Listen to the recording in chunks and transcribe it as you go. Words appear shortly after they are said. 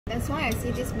That's why I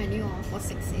see this menu for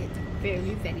 6-8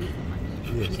 very value for money.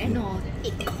 Yes, And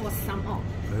it costs some off.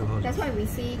 That's why we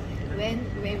see when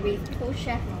we told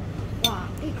chef, wow,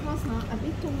 it costs a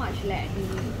bit too much leh.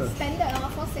 Standard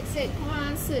for 6-8,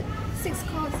 6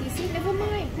 course. You see, never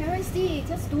mind, parents did,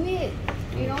 just do it.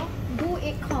 You know, do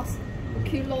 8 course.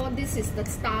 Okay, Lord, this is the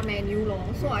star menu,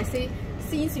 Lord. So I say,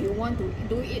 since you want to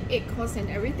do it 8 course and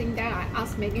everything, then I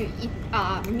ask menu eat.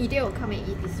 Media will come and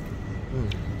eat this.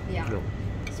 Yeah.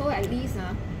 So at least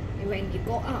when you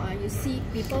go out, you see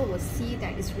people will see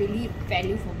that it's really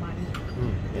value for money.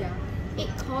 Yeah.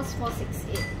 8 course for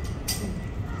 6-8.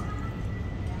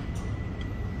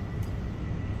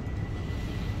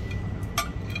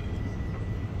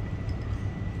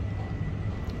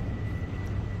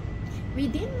 We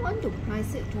didn't want to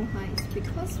price it too high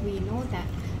because we know that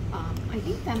I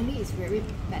think family is very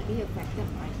badly affected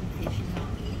by inflation now.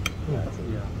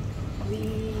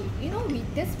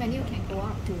 This menu can go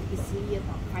up to easily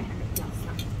about 500 plus.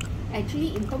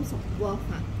 Actually, in terms of worth,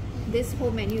 this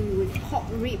whole menu with pork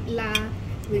rib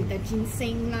with the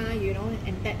ginseng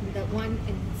and the one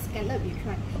and scallop you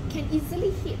try can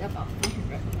easily hit about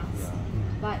 500 plus.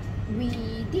 But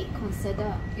we did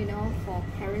consider, for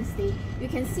Parents' Day, you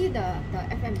can see the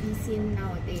F&B scene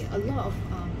nowadays. A lot of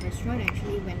restaurants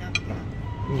actually went up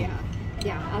their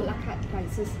a la carte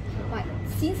prices. But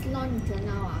since launch until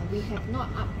now, we have not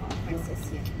upped our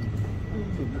prices yet.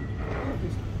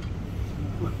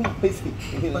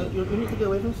 But you need to get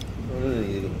away first?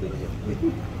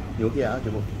 You okay,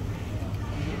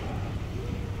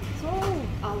 So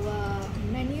our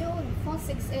menu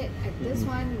 468 at this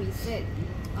one we said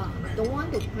don't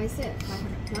want to price it at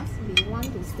 500 plus. We want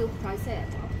to still price it at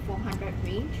 400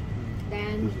 range.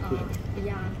 Then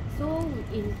so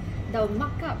in the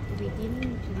markup we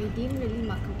didn't really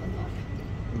mark up a lot.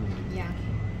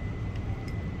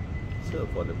 So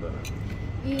affordable.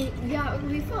 Yeah,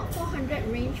 we felt 400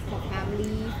 range for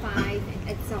family, 5 and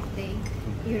that sort of thing.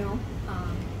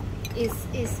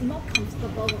 Is more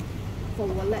comfortable for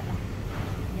wallet.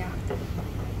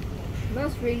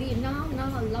 Because really now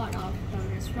a lot of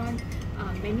restaurant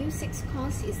menu 6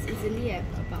 course is easily at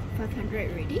about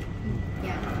 500 already.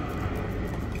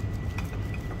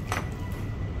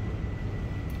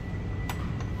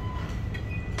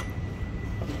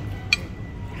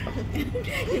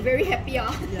 You're very happy,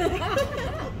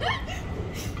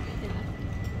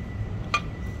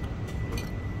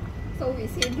 So we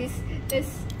say this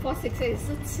 468 是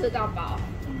吃到饱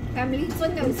 ，family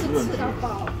真的是吃到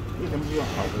饱。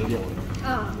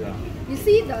You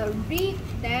see the rib,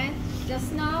 then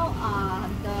just now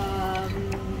the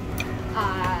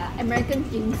American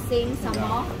ginseng some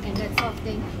more and that sort of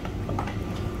thing.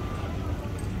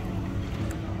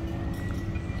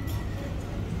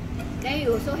 Then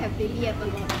you also have baby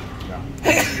abalone.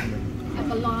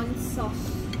 Abalone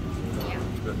sauce.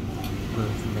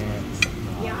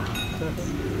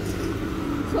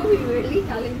 So we really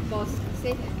telling boss,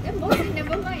 say, then boss say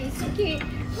never mind, it's okay.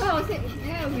 Well, I said,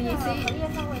 we say,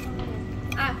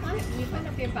 you find a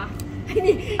paper.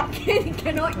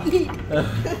 Cannot eat.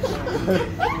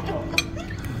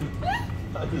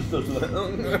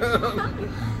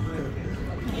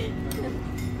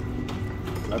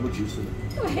 来不及吃了，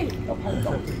对，要拍照。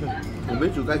我没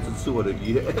煮该只吃我的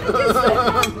鱼。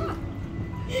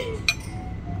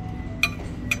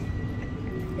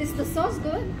Is the sauce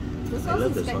good? The sauce I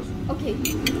love is the sauce. Okay.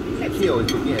 Actually, I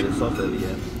was looking at the sauce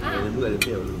earlier. And look at the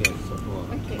plate, I was looking at the sauce. Oh,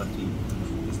 Okay.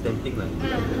 It's tempting, like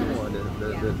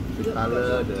the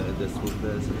color, the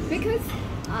smoothness. Because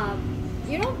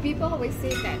people always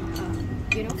say that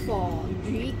for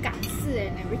鱼港式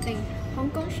and everything, Hong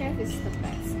Kong chef is the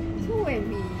best. So when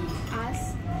we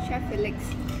asked Chef Felix,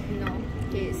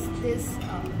 is this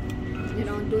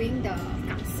doing the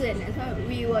港式 and that's why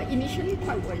we were initially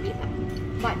quite worried.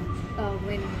 But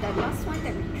when the last one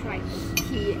that we tried,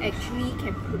 he actually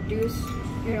can produce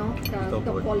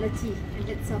the quality and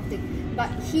that sort of thing. But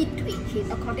he tweaked it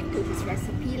according to his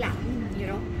recipe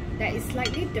that is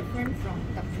slightly different from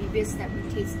the previous that we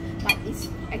taste, but it's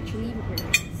actually very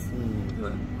nice.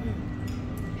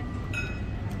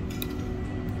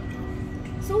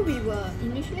 So we were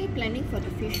initially planning for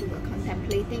the fish, we were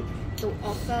contemplating to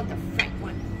offer the fried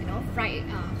one, fried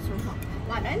sohok.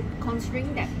 But then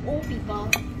considering that old people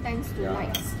tends to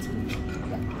like steamed,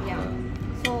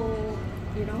 so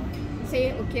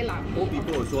say okay lah. Old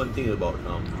people also one thing about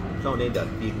some of them their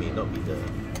beef may not be the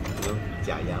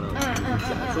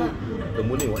so the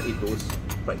morning will eat those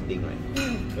fried thing, right?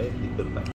 Very little bite.